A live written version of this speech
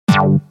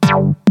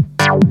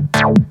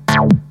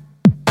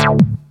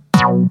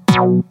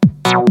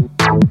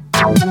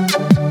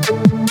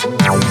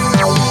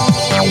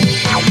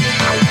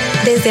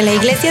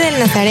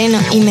Nazareno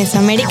y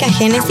Mesoamérica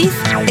Génesis,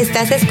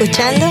 estás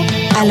escuchando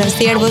a los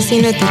siervos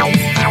inútiles.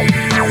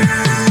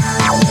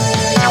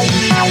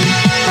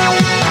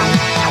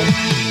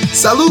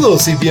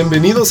 Saludos y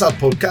bienvenidos al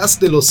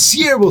podcast de los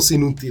siervos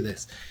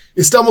inútiles.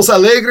 Estamos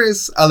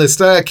alegres al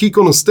estar aquí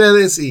con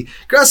ustedes y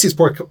gracias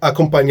por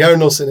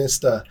acompañarnos en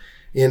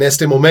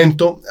este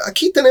momento.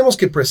 Aquí tenemos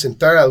que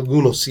presentar a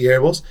algunos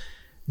siervos.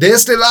 De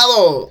este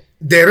lado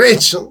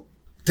derecho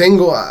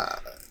tengo a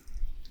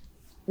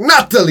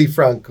Natalie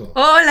Franco.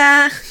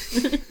 Hola.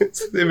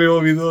 Se me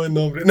olvidó el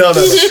nombre. No.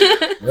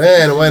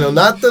 Bueno,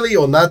 Natalie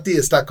o Nati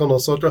está con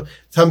nosotros.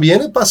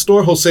 También el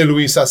pastor José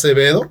Luis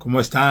Acevedo. ¿Cómo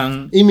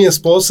están? Y mi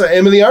esposa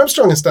Emily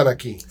Armstrong están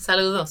aquí.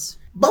 Saludos.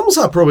 Vamos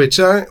a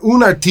aprovechar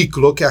un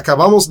artículo que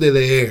acabamos de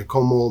leer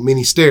como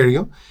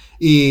ministerio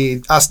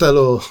y hasta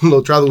lo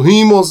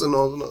tradujimos,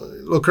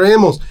 lo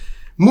creemos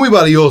muy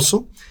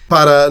valioso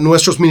para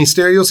nuestros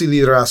ministerios y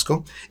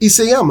liderazgo, y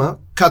se llama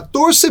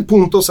 14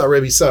 puntos a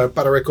revisar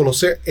para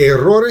reconocer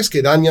errores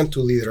que dañan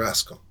tu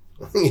liderazgo.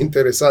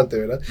 Interesante,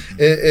 ¿verdad?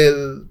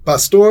 El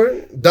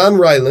pastor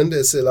Dan Ryland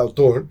es el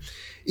autor,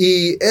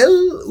 y él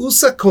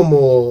usa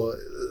como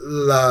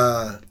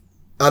la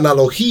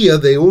analogía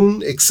de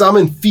un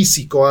examen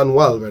físico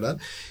anual, ¿verdad?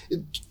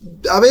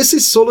 A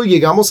veces solo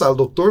llegamos al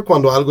doctor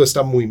cuando algo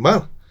está muy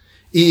mal,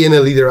 y en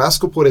el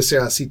liderazgo puede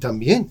ser así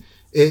también.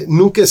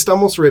 Nunca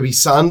estamos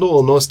revisando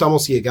o no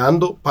estamos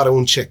llegando para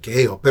un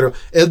chequeo, pero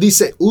él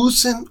dice,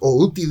 usen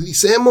o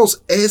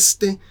utilicemos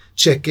este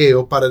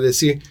chequeo para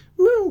decir,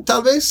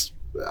 tal vez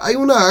hay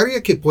una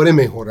área que puede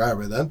mejorar,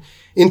 ¿verdad?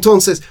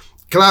 Entonces,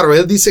 claro,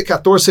 él dice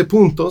 14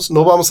 puntos,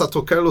 no vamos a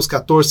tocar los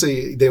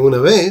 14 de una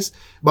vez,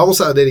 vamos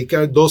a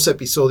dedicar 2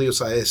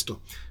 episodios a esto.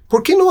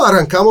 ¿Por qué no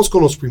arrancamos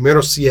con los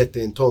primeros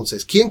 7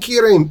 entonces? ¿Quién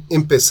quiere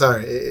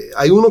empezar?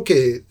 ¿Hay uno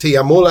que te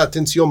llamó la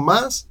atención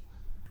más?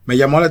 Me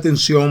llamó la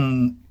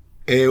atención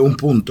un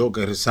punto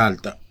que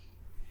resalta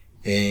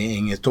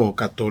en estos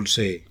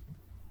 14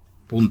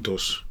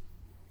 puntos.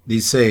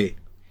 Dice,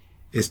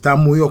 está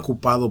muy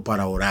ocupado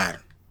para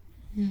orar.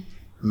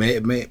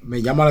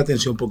 Me llama la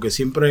atención porque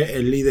siempre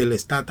el líder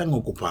está tan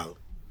ocupado.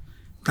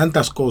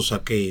 Tantas cosas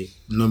que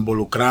nos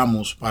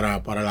involucramos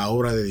para la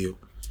obra de Dios,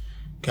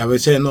 que a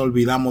veces nos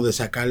olvidamos de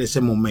sacar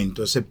ese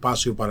momento, ese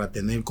espacio para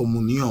tener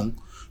comunión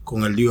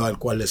con el Dios al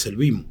cual le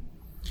servimos.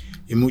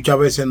 Y muchas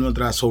veces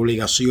nuestras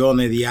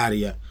obligaciones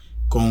diarias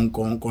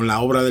con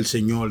la obra del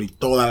Señor y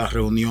todas las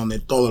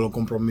reuniones, todos los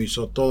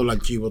compromisos, todo el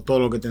archivo, todo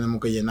lo que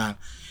tenemos que llenar,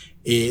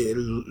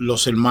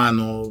 los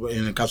hermanos,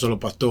 en el caso de los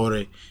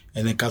pastores,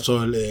 en el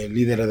caso de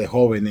líderes de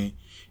jóvenes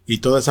y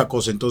todas esas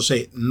cosas,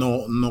 entonces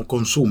no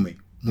consume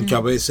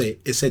muchas veces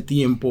ese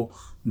tiempo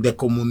de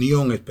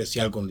comunión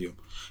especial con Dios.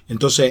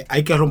 Entonces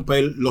hay que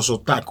romper los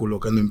obstáculos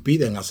que nos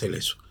impiden hacer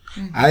eso.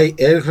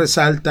 Él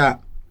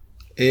resalta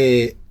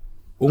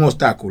un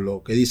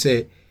obstáculo que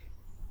dice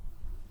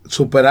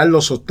superar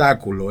los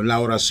obstáculos en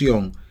la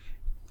oración.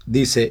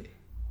 Dice,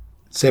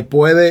 se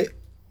puede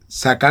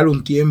sacar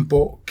un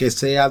tiempo que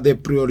sea de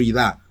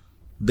prioridad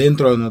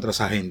dentro de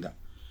nuestras agendas.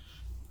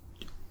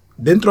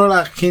 Dentro de la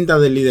agenda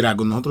del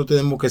liderazgo, nosotros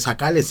tenemos que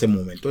sacar ese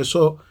momento.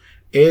 Eso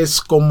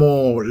es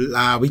como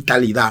la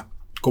vitalidad,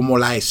 como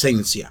la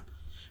esencia,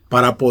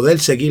 para poder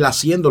seguir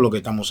haciendo lo que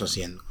estamos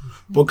haciendo.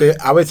 Porque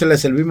a veces le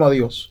servimos a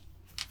Dios,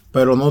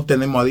 pero no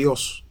tenemos a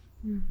Dios.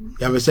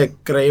 Y a veces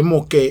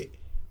creemos que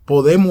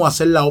podemos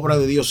hacer la obra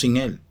de Dios sin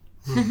Él.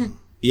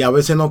 Y a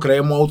veces no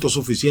creemos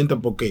autosuficientes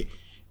porque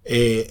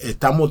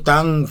estamos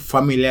tan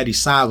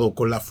familiarizados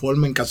con la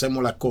forma en que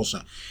hacemos las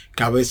cosas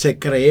que a veces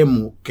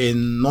creemos que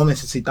no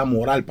necesitamos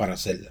orar para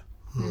hacerla.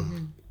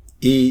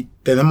 Y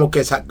tenemos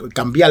que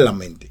cambiar la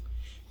mente.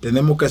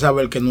 Tenemos que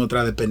saber que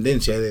nuestra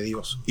dependencia es de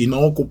Dios y no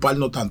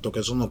ocuparnos tanto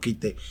que eso nos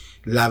quite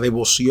la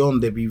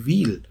devoción de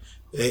vivir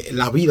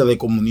la vida de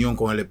comunión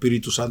con el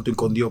Espíritu Santo y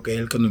con Dios, que es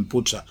el que nos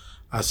impulsa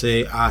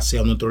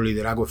hacia nuestro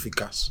liderazgo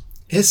eficaz.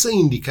 Esa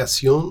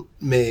indicación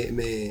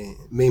me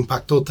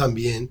impactó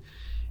también.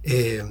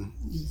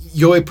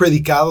 Yo he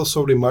predicado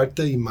sobre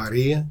Marta y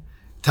María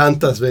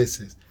tantas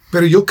veces,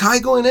 pero yo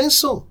caigo en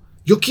eso.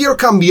 Yo quiero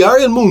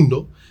cambiar el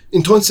mundo,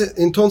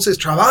 entonces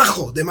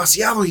trabajo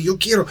demasiado y yo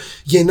quiero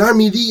llenar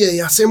mi día y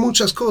hacer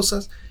muchas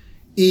cosas.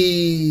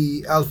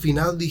 Y al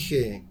final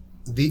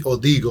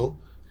digo,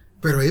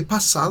 pero he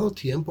pasado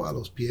tiempo a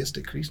los pies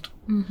de Cristo.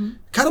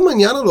 Cada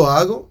mañana lo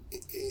hago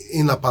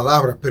en la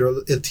palabra,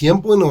 pero el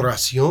tiempo en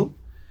oración,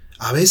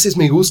 a veces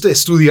me gusta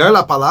estudiar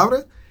la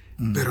palabra,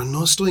 pero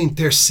no estoy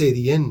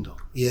intercediendo.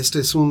 Y esta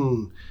es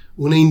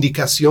una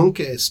indicación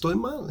que estoy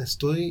mal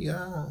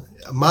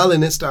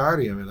en esta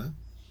área, ¿verdad?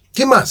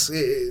 ¿Qué más?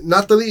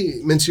 Natalie,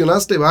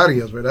 mencionaste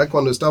varias, ¿verdad?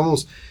 Cuando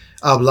estábamos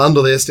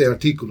hablando de este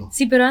artículo.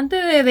 Sí, pero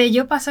antes de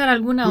yo pasar a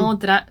alguna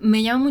otra,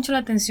 me llama mucho la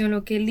atención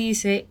lo que él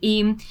dice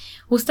y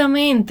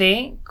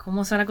justamente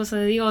cómo son las cosas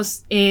de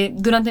Dios.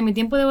 Durante mi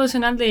tiempo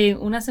devocional de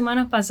unas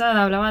semanas pasadas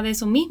hablaba de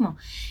eso mismo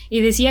y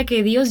decía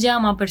que Dios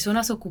llama a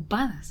personas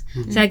ocupadas.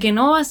 O sea, que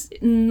no es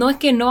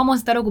que no vamos a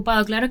estar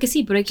ocupados, claro que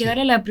sí, pero hay que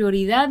darle la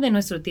prioridad de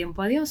nuestro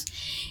tiempo a Dios.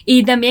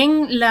 Y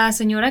también la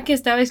señora que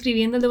estaba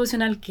escribiendo el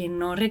devocional, que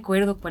no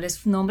recuerdo cuál es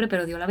su nombre,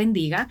 pero Dios la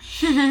bendiga,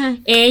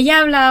 ella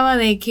hablaba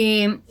de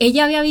que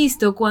ella había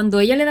visto cuando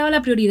ella le daba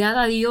la prioridad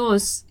a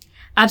Dios,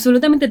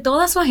 absolutamente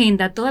toda su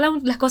agenda, todas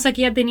las cosas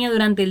que ella tenía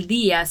durante el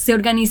día, se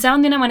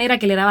organizaban de una manera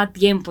que le daba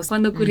tiempo.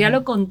 Cuando ocurría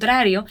lo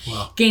contrario,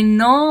 que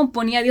no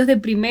ponía a Dios de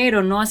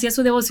primero, no hacía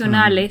sus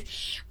devocionales,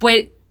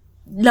 pues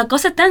la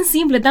cosa tan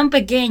simple, tan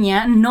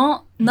pequeña,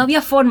 no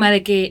había forma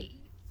de que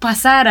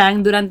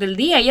pasaran durante el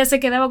día. Ella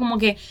se quedaba como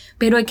que,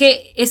 pero es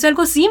que eso es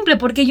algo simple,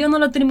 porque yo no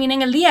lo terminé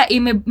en el día.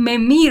 Y me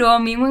miro a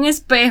mí en un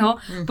espejo,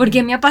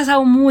 porque me ha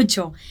pasado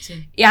mucho.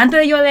 Sí. Y antes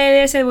de yo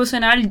de ese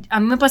devocional, a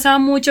mí me pasaba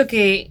mucho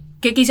que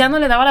quizás no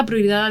le daba la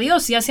prioridad a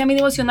Dios, sí hacía mi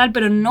devocional,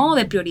 pero no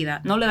de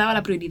prioridad, no le daba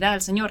la prioridad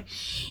al Señor.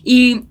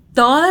 Y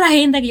toda la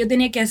agenda que yo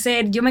tenía que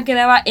hacer, yo me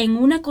quedaba en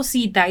una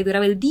cosita y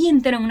duraba el día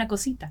entero en una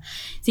cosita.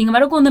 Sin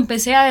embargo, cuando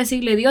empecé a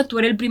decirle, Dios, tú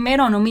eres el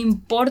primero, no me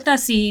importa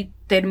si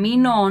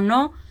termino o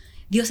no,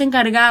 Dios se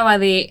encargaba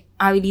de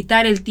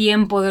habilitar el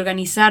tiempo, de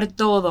organizar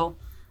todo,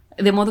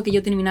 de modo que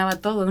yo terminaba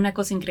todo. Es una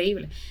cosa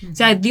increíble. O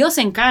sea, Dios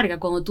se encarga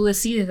cuando tú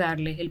decides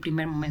darle el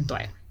primer momento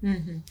a Él.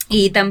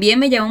 Y también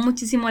me llamó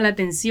muchísimo la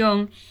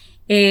atención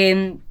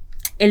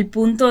el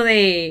punto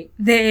de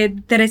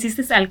te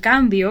resistes al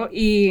cambio,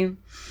 y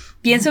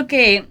pienso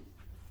que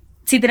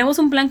si tenemos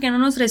un plan que no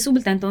nos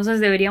resulta, entonces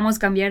deberíamos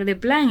cambiar de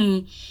plan.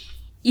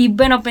 Y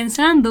bueno,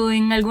 pensando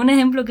en algún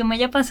ejemplo que me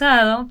haya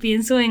pasado,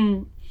 pienso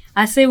en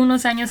hace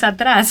unos años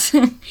atrás.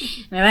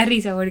 Me da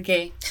risa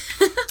porque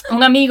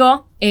un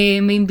amigo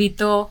me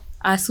invitó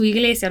a su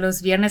iglesia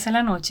los viernes a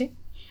la noche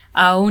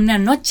a una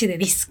noche de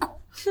disco.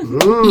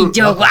 Y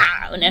yo,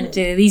 wow, una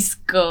noche de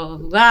disco,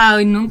 wow,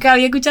 y nunca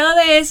había escuchado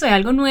de eso, es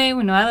algo nuevo,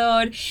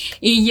 innovador.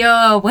 Y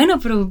yo, bueno,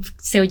 pero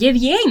se oye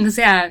bien, o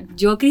sea,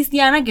 yo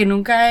cristiana que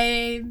nunca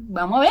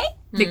vamos a ver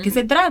de qué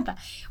se trata.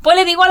 Pues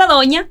le digo a la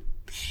doña,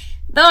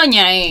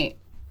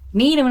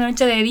 mire, una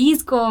noche de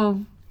disco.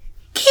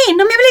 ¿Qué?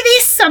 No me hable de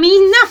eso, a mí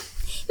no.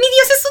 Mi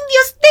Dios es un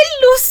Dios de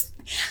luz.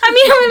 A mí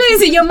no me lo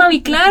dice. Yo,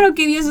 mami, claro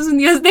que Dios es un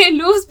Dios de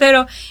luz,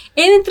 pero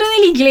dentro de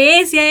la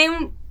iglesia,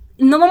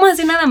 no vamos a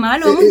hacer nada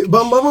malo.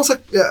 Vamos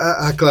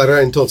a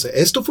aclarar entonces.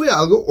 Esto fue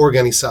algo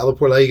organizado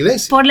por la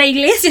iglesia. Por la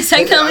iglesia,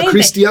 exactamente.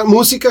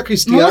 Música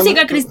cristiana.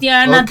 Música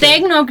cristiana,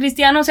 okay. Tecno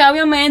cristiano, o sea,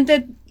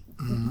 obviamente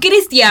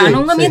cristiano,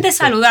 sí, un ambiente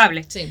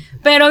saludable. Sí.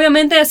 Pero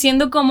obviamente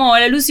haciendo como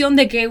la ilusión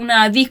de que es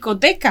una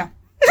discoteca.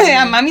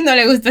 A mami no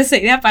le gustó esa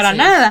idea para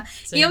nada.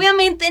 Sí. Y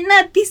obviamente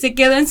Nati se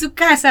quedó en su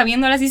casa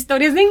viendo las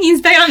historias en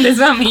Instagram de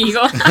su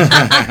amigo.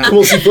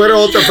 Como si fuera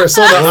otra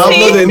persona.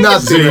 Hablo de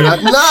Nati,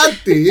 ¿verdad?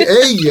 Nati,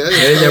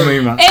 ella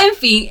misma. En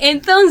fin,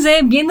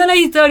 entonces, viendo la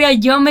historia,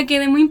 yo me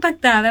quedé muy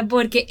impactada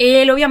porque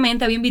él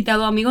obviamente había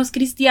invitado a amigos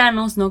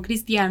cristianos, no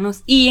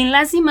cristianos, y en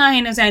las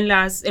imágenes, o sea,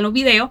 en los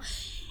videos,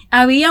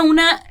 había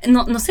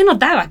no se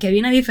notaba que había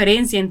una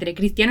diferencia entre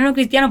cristiano y no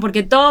cristiano,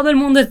 porque todo el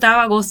mundo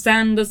estaba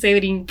gozándose,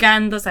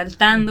 brincando,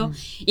 saltando,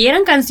 y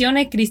eran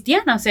canciones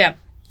cristianas, o sea,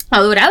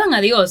 adoraban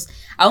a Dios,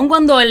 aun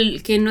cuando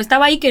el que no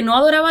estaba ahí, que no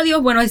adoraba a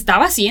Dios, bueno,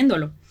 estaba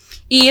haciéndolo.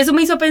 Y eso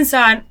me hizo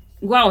pensar,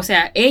 wow, o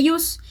sea,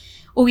 ellos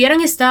hubieran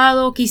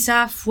estado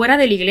quizá fuera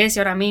de la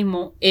iglesia ahora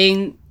mismo,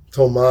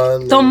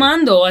 tomando,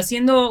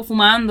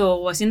 fumando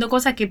o haciendo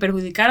cosas que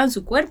perjudicaran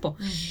su cuerpo.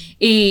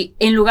 Y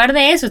en lugar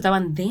de eso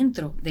estaban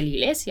dentro de la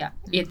iglesia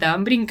y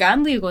estaban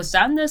brincando y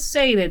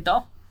gozándose y de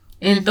todo.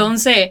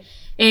 Entonces,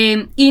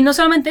 y no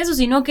solamente eso,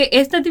 sino que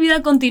esta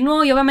actividad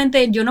continuó y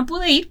obviamente yo no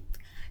pude ir,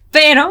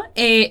 pero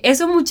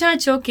esos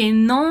muchachos que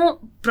no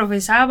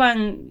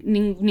profesaban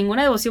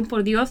ninguna devoción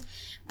por Dios,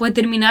 pues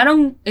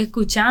terminaron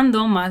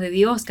escuchando más de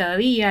Dios cada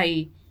día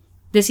y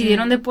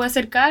decidieron después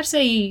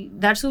acercarse y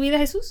dar su vida a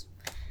Jesús.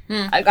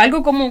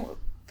 Algo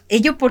como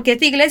ellos, porque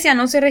esta iglesia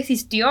no se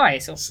resistió a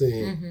eso. Sí.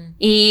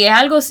 Y es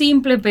algo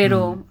simple,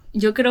 pero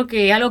yo creo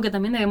que es algo que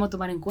también debemos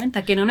tomar en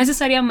cuenta, que no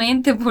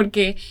necesariamente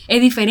porque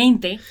es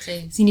diferente,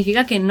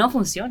 significa que no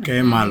funciona. Que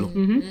es malo.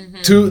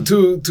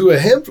 Tu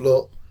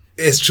ejemplo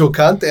es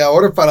chocante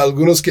ahora para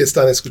algunos que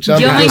están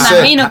escuchando. Yo me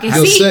imagino que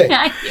sí.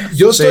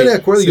 Yo estoy de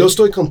acuerdo, yo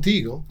estoy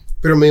contigo.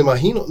 Pero me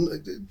imagino,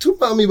 tu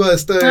mami va a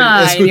estar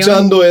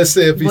escuchando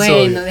ese episodio.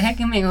 Bueno, deja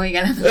que me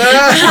oiga.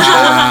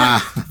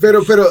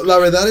 Pero la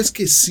verdad es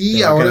que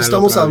sí, ahora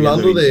estamos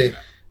hablando de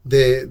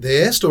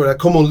esto, ¿verdad?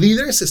 Como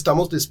líderes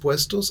estamos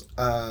dispuestos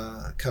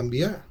a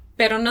cambiar.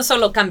 Pero no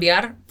solo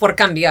cambiar por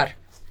cambiar.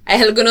 Hay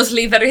algunos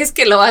líderes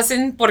que lo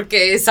hacen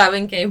porque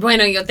saben que,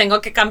 bueno, yo tengo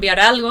que cambiar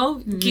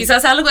algo.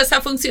 Quizás algo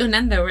está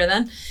funcionando,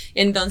 ¿verdad?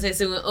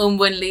 Entonces, un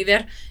buen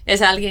líder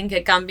es alguien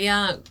que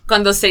cambia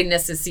cuando se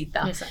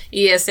necesita. Exacto.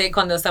 Y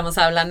cuando estamos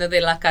hablando de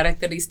las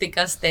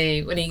características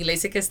de una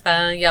iglesia que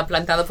está ya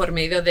plantada por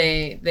medio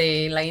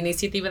de la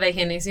iniciativa de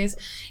Génesis,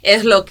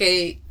 es lo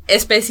que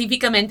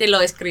específicamente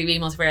lo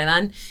escribimos,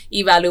 ¿verdad?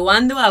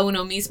 Evaluando a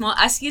uno mismo,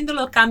 haciendo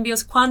los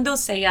cambios cuando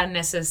sea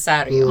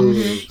necesario.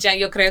 Ya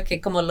yo creo que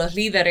como los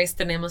líderes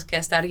tenemos que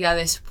estar ya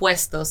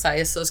dispuestos a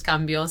esos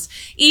cambios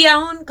y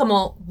aún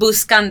como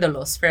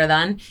buscándolos,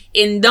 ¿verdad?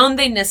 En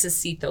dónde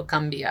necesito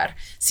cambiar.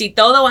 Si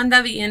todo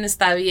anda bien,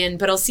 está bien,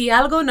 pero si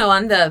algo no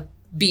anda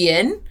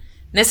bien,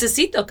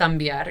 necesito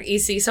cambiar. Y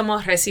si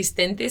somos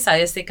resistentes a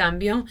este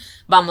cambio,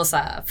 vamos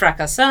a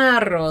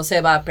fracasar o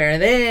se va a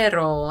perder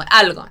o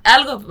algo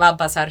va a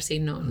pasar si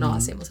no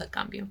hacemos el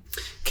cambio.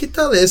 ¿Qué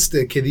tal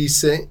que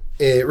dice,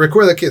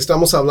 recuerda que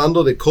estamos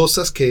hablando de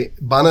cosas que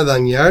van a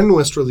dañar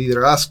nuestro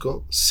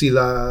liderazgo si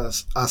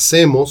las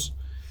hacemos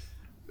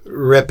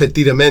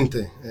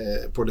repetidamente,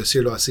 por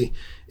decirlo así?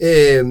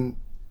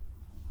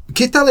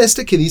 ¿Qué tal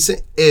que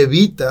dice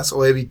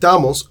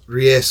evitamos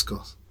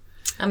riesgos?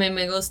 A mí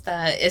me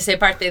gusta esa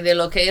parte de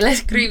lo que él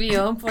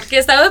escribió, porque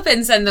estaba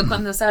pensando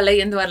cuando estaba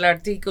leyendo el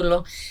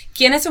artículo,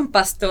 ¿quién es un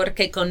pastor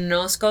que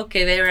conozco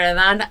que de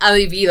verdad ha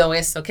vivido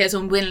eso, que es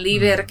un buen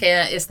líder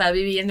que está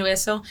viviendo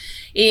eso?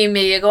 Y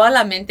me llegó a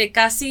la mente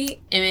casi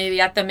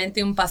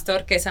inmediatamente un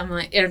pastor que se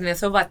llama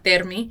Ernesto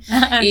Batermi.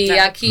 Y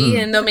aquí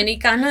en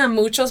Dominicana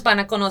muchos van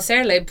a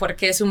conocerle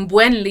porque es un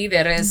buen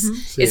líder, es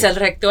el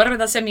rector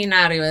del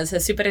seminario, es el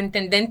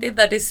superintendente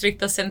del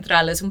Distrito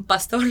Central, es un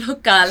pastor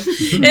local.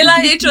 Él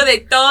ha hecho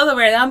de todo,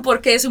 ¿verdad?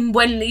 Porque es un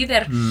buen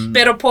líder.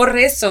 Pero por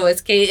eso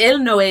es que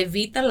él no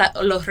evita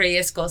los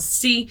riesgos.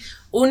 Sí,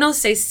 uno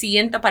se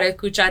sienta para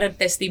escuchar el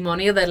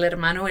testimonio del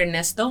hermano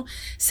Ernesto,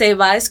 se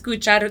va a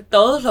escuchar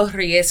todos los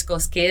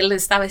riesgos que él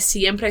estaba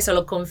siempre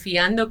solo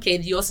confiando que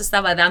Dios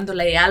estaba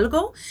dándole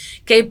algo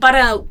que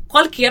para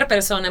cualquier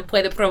persona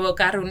puede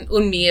provocar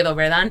un miedo,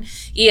 ¿verdad?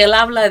 Y él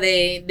habla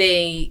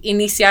de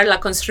iniciar la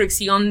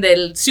construcción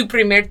de su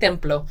primer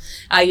templo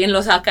ahí en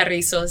Los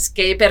Alcarrizos,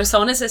 que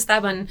personas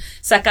estaban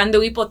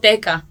sacando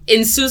hipoteca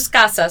en sus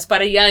casas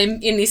para ya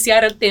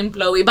iniciar el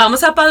templo y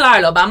vamos a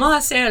pagarlo, vamos a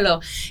hacerlo,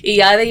 y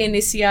ya de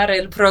iniciar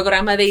el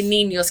programa de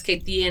niños que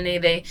tiene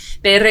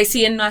de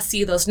recién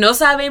nacidos. No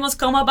sabemos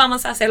cómo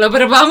vamos a hacerlo,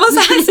 pero vamos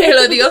a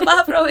hacerlo. Dios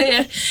va a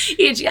proveer.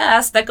 Y ya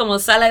hasta como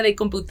sala de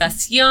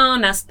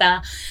computación,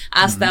 hasta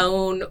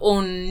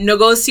un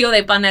negocio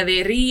de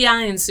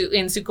panadería en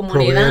su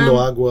comunidad.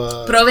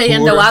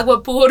 Proveyendo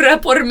agua pura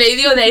por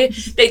medio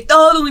de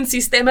todo un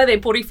sistema de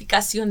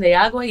purificación de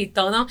agua y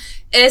todo.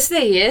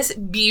 Ese es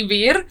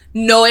vivir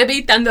no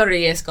evitando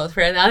riesgos,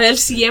 ¿verdad? Él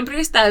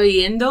siempre está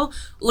viendo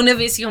una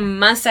visión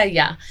más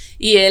allá.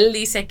 Y él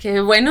dice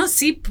que, bueno,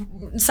 sí,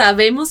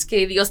 sabemos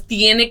que Dios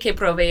tiene que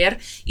proveer.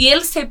 Y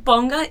él se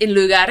ponga en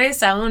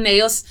lugares aún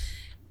ellos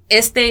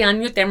este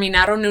año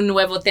terminaron un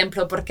nuevo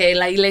templo porque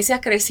la iglesia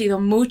ha crecido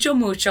mucho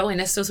en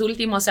estos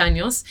últimos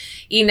años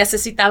y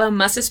necesitaba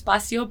más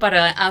espacio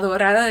para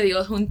adorar a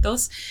Dios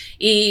juntos.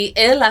 Y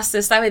él hasta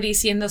estaba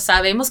diciendo,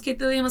 sabemos que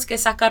tuvimos que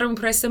sacar un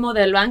préstamo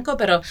del banco,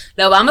 pero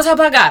lo vamos a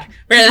pagar,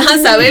 ¿verdad?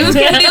 Sabemos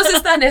que Dios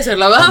está en eso,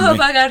 lo vamos a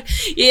pagar.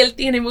 Y él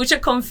tiene mucha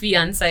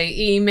confianza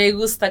y me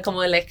gusta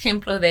como el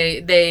ejemplo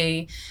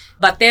de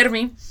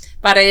Batermi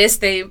para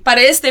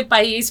este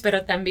país,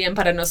 pero también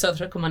para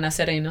nosotros como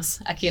nazarenos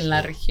aquí en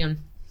la región.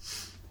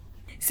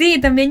 Sí,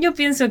 también yo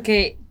pienso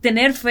que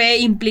tener fe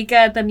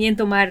implica también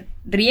tomar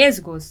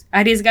riesgos.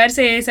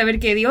 Arriesgarse es saber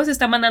que Dios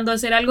está mandando a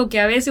hacer algo que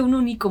a veces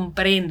uno ni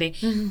comprende,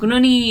 que uno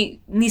ni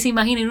se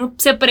imagina, uno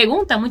se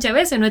pregunta muchas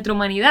veces en nuestra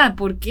humanidad,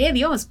 ¿por qué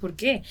Dios? ¿Por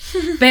qué?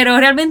 Pero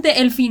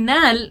realmente el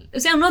final, o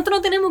sea, nosotros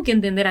no tenemos que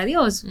entender a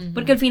Dios,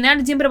 porque el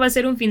final siempre va a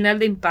ser un final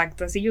de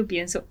impacto, así yo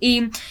pienso.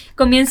 Y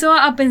comienzo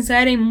a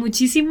pensar en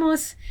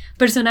muchísimos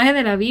personajes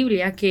de la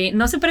Biblia que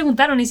no se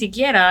preguntaron ni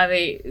siquiera,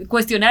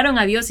 cuestionaron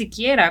a Dios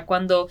siquiera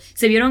cuando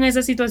se vieron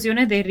esas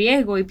situaciones de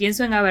riesgo. Y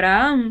pienso en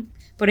Abraham,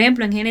 por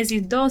ejemplo, en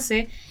Génesis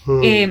 12,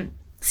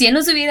 si él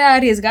no se hubiera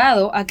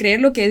arriesgado a creer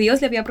lo que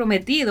Dios le había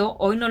prometido,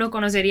 hoy no lo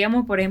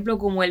conoceríamos, por ejemplo,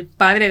 como el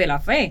padre de la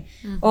fe.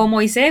 O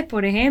Moisés,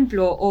 por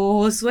ejemplo,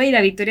 o Josué y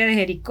la victoria de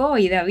Jericó,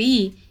 y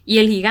David y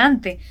el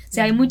gigante. O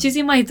sea, hay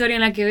muchísimas historias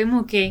en las que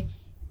vemos que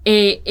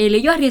el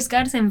ellos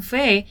arriesgarse en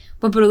fe,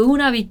 pues produjo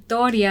una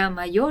victoria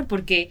mayor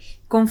porque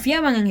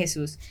confiaban en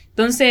Jesús.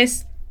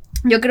 Entonces,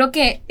 yo creo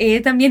que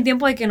es también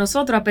tiempo de que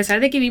nosotros, a pesar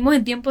de que vivimos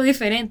en tiempos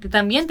diferentes,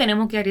 también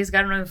tenemos que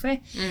arriesgarnos en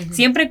fe.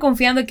 Siempre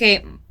confiando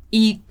que,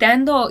 y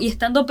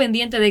estando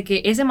pendiente de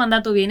que ese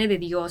mandato viene de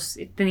Dios,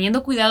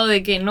 teniendo cuidado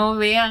de que no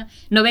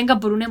venga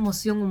por una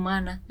emoción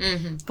humana,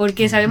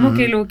 porque sabemos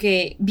que lo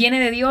que viene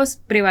de Dios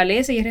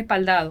prevalece y es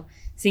respaldado.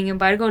 Sin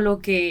embargo, lo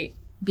que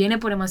viene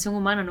por emoción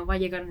humana no va a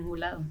llegar a ningún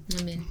lado.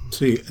 Amén.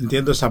 Sí,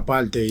 entiendo esa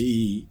parte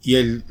y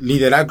el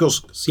liderazgo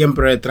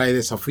siempre trae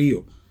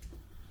desafío.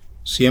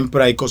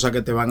 Siempre hay cosas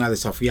que te van a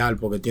desafiar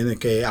porque tienes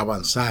que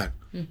avanzar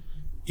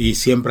y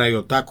siempre hay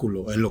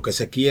obstáculos. En lo que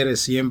se quiere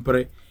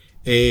siempre,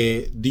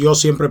 Dios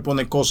siempre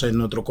pone cosas en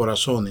nuestros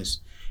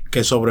corazones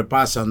que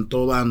sobrepasan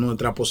todas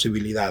nuestras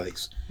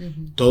posibilidades,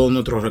 todos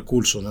nuestros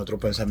recursos, nuestro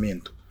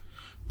pensamiento.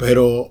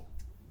 Pero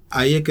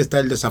ahí es que está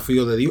el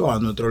desafío de Dios a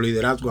nuestro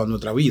liderazgo, a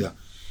nuestra vida,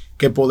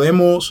 que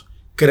podemos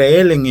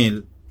creer en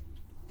Él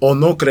o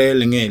no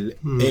creer en él,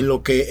 en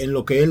lo que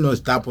él nos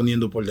está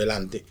poniendo por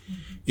delante.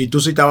 Y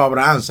tú citabas a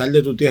Abraham, sal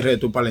de tu tierra y de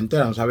tu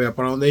parentela, no sabía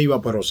para dónde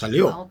iba, pero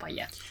salió. Vamos para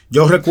allá.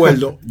 Yo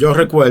recuerdo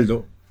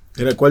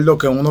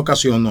que en una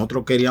ocasión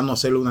nosotros queríamos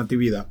hacerle una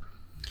actividad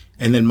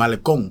en el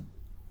malecón,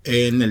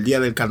 en el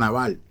día del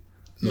carnaval.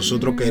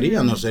 Nosotros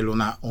queríamos hacerle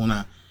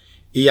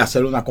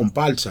hacer una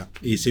comparsa.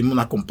 Hicimos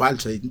una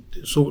comparsa y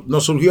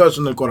nos surgió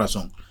eso en el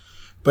corazón.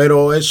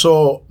 Pero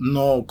eso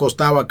nos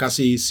costaba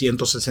casi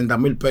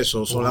 160,000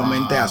 pesos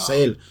solamente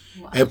hacer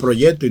el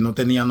proyecto, y no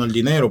teníamos el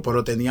dinero,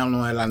 pero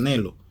teníamos el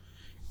anhelo.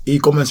 Y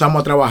comenzamos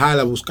a trabajar,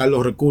 a buscar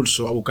los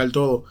recursos, a buscar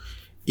todo.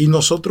 Y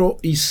nosotros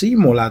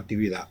hicimos la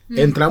actividad.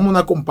 Entramos a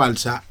una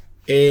comparsa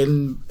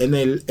en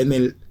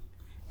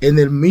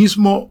el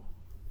mismo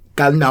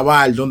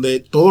carnaval donde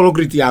todos los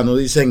cristianos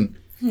dicen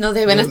No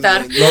deben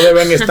estar. No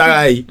deben estar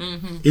ahí.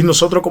 Y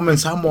nosotros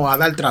comenzamos a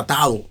dar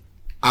tratado,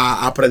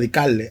 a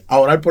predicarle, a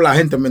orar por la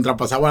gente mientras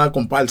pasaba la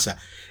comparsa,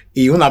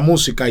 y una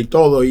música y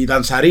todo, y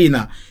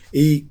danzarina.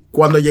 Y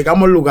cuando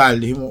llegamos al lugar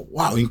dijimos,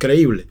 wow,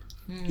 increíble.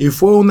 Y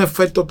fue un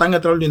efecto tan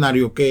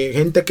extraordinario que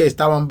gente que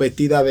estaban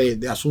vestidas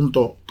de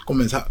asunto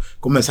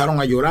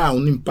comenzaron a llorar,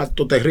 un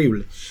impacto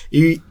terrible.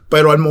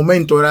 Pero al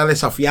momento era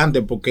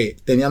desafiante porque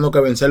teníamos que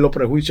vencer los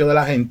prejuicios de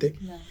la gente,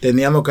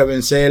 teníamos que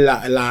vencer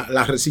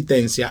la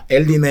resistencia,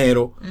 el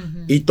dinero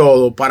y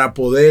todo para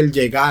poder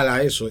llegar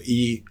a eso.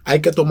 Y hay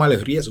que tomar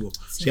el riesgo.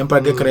 Siempre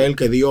hay que creer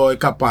que Dios es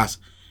capaz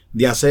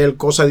de hacer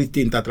cosas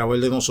distintas a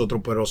través de nosotros,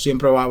 pero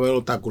siempre va a haber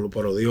obstáculos,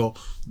 pero Dios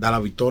da la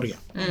victoria.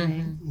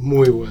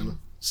 Muy bueno.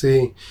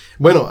 Sí.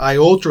 Bueno, hay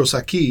otros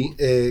aquí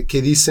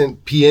que dicen,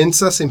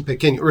 piensas en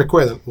pequeño.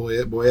 Recuerden,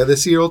 voy a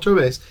decir otra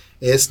vez,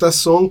 estas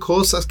son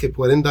cosas que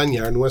pueden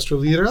dañar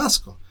nuestro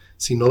liderazgo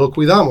si no lo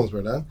cuidamos,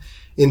 ¿verdad?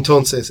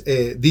 Entonces,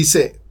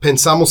 dice,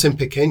 pensamos en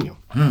pequeño.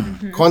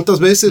 ¿Cuántas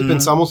veces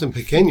pensamos en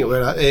pequeño,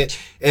 verdad?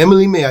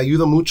 Emily me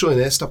ayuda mucho en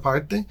esta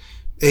parte.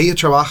 Ella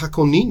trabaja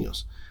con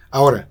niños.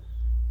 Ahora,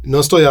 no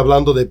estoy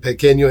hablando de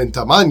pequeño en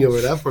tamaño,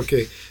 ¿verdad?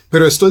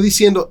 Pero estoy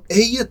diciendo,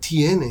 ella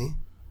tiene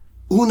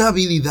una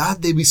habilidad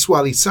de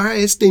visualizar a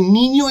este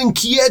niño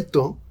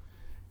inquieto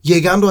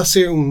llegando a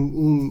ser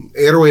un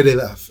héroe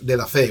de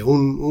la fe,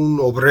 un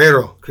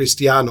obrero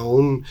cristiano,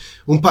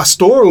 un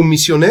pastor, un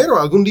misionero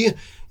algún día.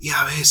 Y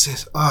a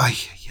veces,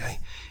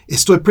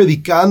 estoy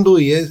predicando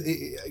y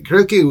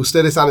creo que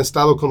ustedes han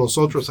estado con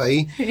nosotros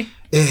ahí.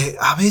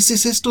 A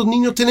veces estos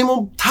niños,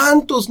 tenemos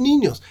tantos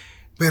niños,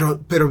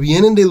 pero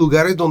vienen de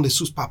lugares donde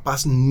sus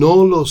papás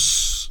no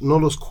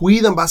los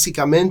cuidan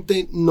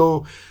básicamente,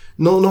 no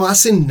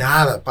hacen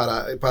nada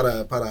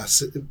para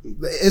hacer,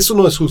 eso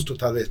no es justo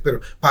tal vez,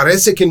 pero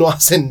parece que no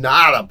hacen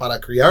nada para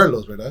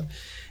criarlos, ¿verdad?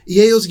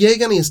 Y ellos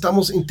llegan y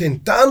estamos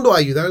intentando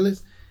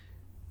ayudarles.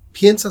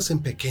 Piensas en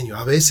pequeño.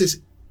 A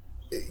veces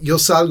yo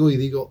salgo y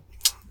digo,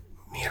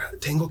 mira,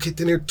 tengo que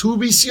tener tu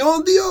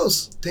visión,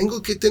 Dios.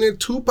 Tengo que tener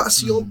tu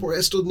pasión por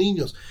estos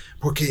niños,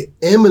 porque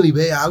Emily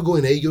ve algo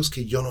en ellos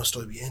que yo no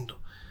estoy viendo.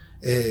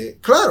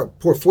 Claro,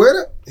 por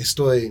fuera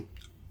estoy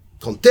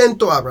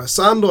contento,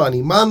 abrazando,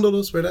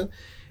 animándolos, ¿verdad?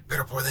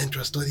 Pero por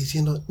dentro estoy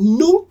diciendo,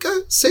 nunca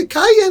se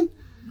callan,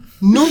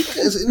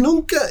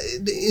 nunca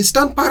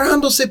están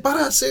parándose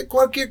para hacer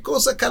cualquier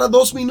cosa cada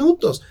 2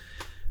 minutos.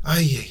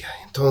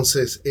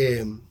 Entonces,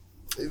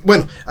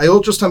 bueno, hay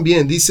otros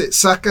también, dice,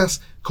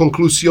 sacas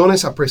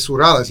conclusiones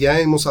apresuradas. Ya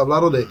hemos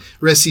hablado de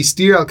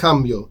resistir al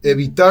cambio,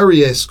 evitar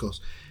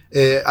riesgos.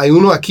 Hay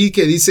uno aquí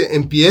que dice,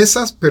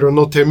 empiezas, pero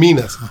no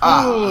terminas.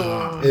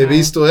 He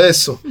visto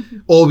eso.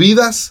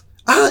 Olvidas.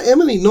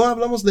 Emily, no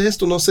hablamos de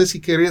esto, no sé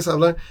si querías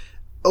hablar.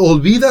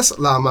 Olvidas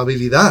la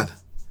amabilidad.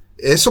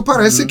 Eso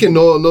parece que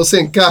no se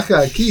encaja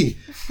aquí.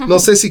 No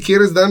sé si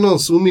quieres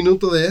darnos un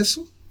minuto de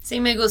eso. Sí,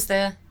 me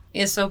gusta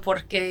eso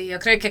porque yo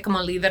creo que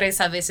como líderes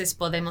a veces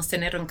podemos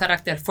tener un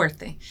carácter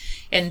fuerte.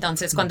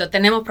 Entonces, cuando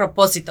tenemos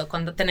propósito,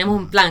 cuando tenemos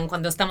un plan,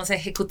 cuando estamos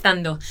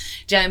ejecutando,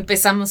 ya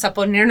empezamos a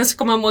ponernos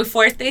como muy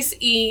fuertes.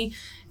 Y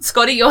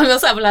Scott y yo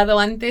hemos hablado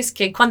antes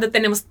que cuando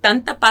tenemos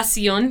tanta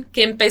pasión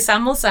que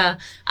empezamos a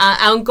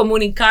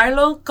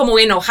comunicarlo como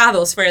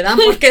enojados, ¿verdad?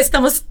 Porque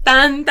estamos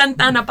tan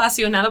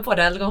apasionados por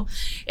algo.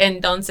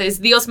 Entonces,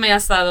 Dios me ha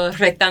estado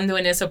retando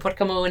en eso por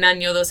como 1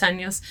 año, 2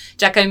 años,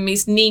 ya que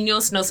mis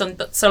niños no son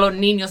solo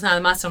niños, nada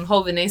más son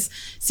jóvenes.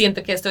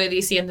 Siento que estoy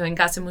diciendo en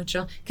casa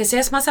mucho, que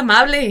seas más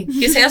amable,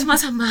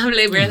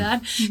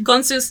 ¿verdad?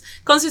 Con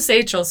sus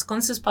hechos,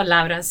 con sus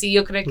palabras. Y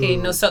yo creo que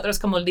nosotros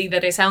como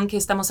líderes, aunque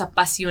estamos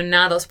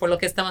apasionados por lo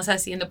que estamos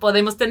haciendo,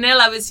 podemos tener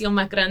la visión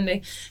más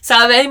grande,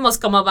 sabemos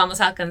cómo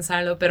vamos a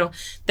alcanzarlo, pero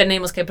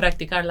tenemos que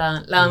practicar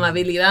la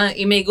amabilidad.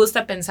 Y me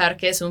gusta pensar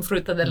que es un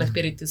fruto del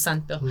Espíritu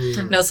Santo.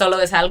 No solo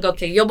es algo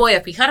que yo voy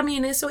a fijarme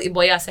en eso y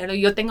voy a hacerlo.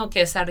 Yo tengo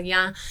que estar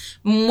ya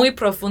muy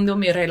profundo en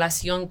mi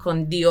relación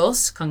con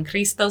Dios, con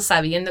Cristo,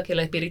 sabiendo que el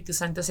Espíritu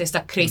Santo se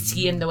está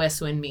creciendo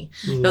eso en mí.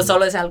 No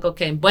solo es algo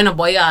que, bueno,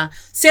 voy a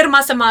ser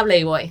más amable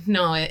y voy.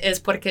 No, es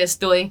porque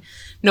estoy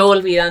no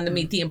olvidando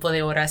mi tiempo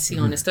de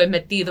oración, estoy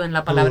metido en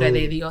la palabra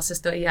de Dios,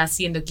 estoy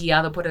siendo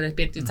guiado por el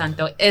Espíritu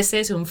Santo. Ese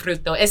es un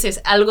fruto, ese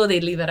es algo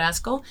de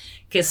liderazgo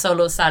que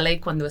solo sale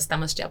cuando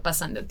estamos ya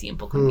pasando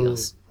tiempo con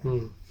Dios.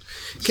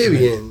 Qué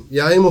bien,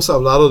 ya hemos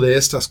hablado de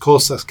estas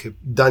cosas que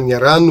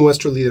dañarán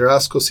nuestro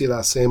liderazgo si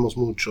las hacemos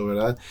mucho,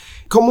 ¿verdad?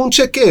 Como un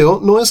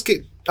chequeo, no es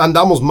que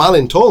andamos mal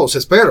en todos,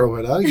 espero,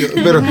 ¿verdad?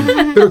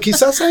 Pero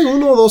quizás hay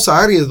 1 o 2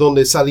 áreas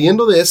donde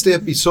saliendo de este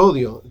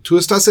episodio, tú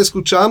estás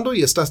escuchando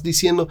y estás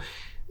diciendo,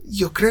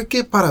 yo creo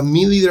que para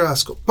mi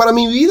liderazgo, para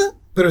mi vida,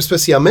 pero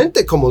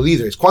especialmente como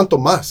líderes, ¿cuánto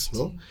más,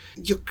 no?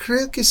 Yo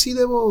creo que sí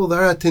debo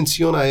dar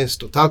atención a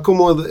esto, tal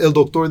como el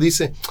doctor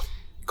dice,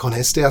 con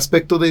este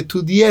aspecto de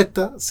tu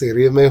dieta,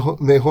 sería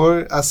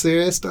mejor hacer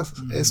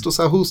estos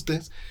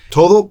ajustes.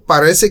 Todo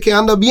parece que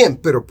anda bien,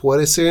 pero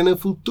puede ser en el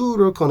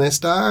futuro con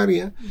esta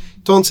área.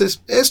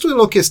 Entonces, esto es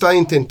lo que está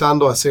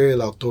intentando hacer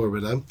el autor,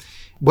 ¿verdad?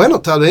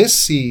 Bueno, tal vez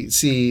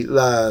si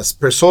las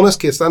personas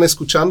que están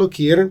escuchando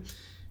quieren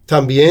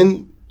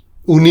también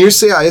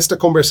unirse a esta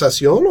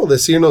conversación o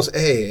decirnos,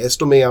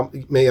 esto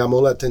me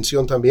llamó la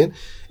atención también.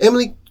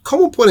 Emily,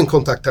 ¿cómo pueden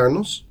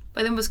contactarnos?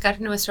 Pueden buscar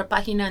nuestra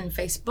página en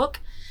Facebook,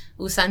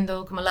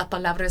 usando como la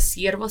palabra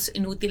Siervos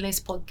Inútiles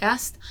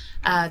Podcast.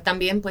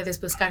 También puedes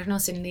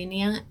buscarnos en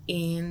línea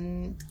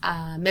en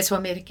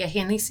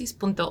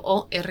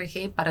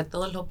mesoamericagenesis.org para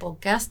todos los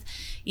podcasts.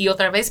 Y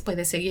otra vez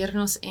puedes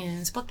seguirnos en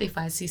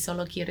Spotify si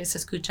solo quieres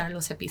escuchar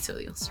los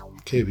episodios.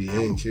 Qué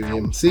bien, qué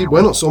bien. Sí,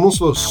 bueno,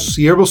 somos los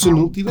Siervos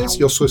Inútiles.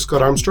 Yo soy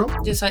Scott Armstrong.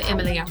 Yo soy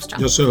Emily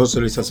Armstrong. Yo soy José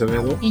Luis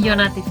Acevedo. Y yo,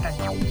 Nati Frank.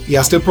 Y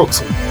hasta el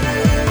próximo.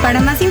 Para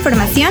más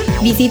información,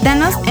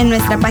 visítanos en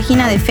nuestra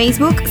página de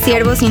Facebook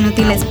Siervos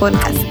Inútiles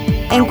Podcast.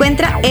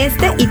 Encuentra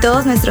este y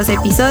todos nuestros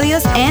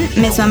episodios en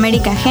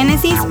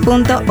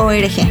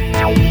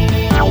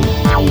mesoamericagenesis.org.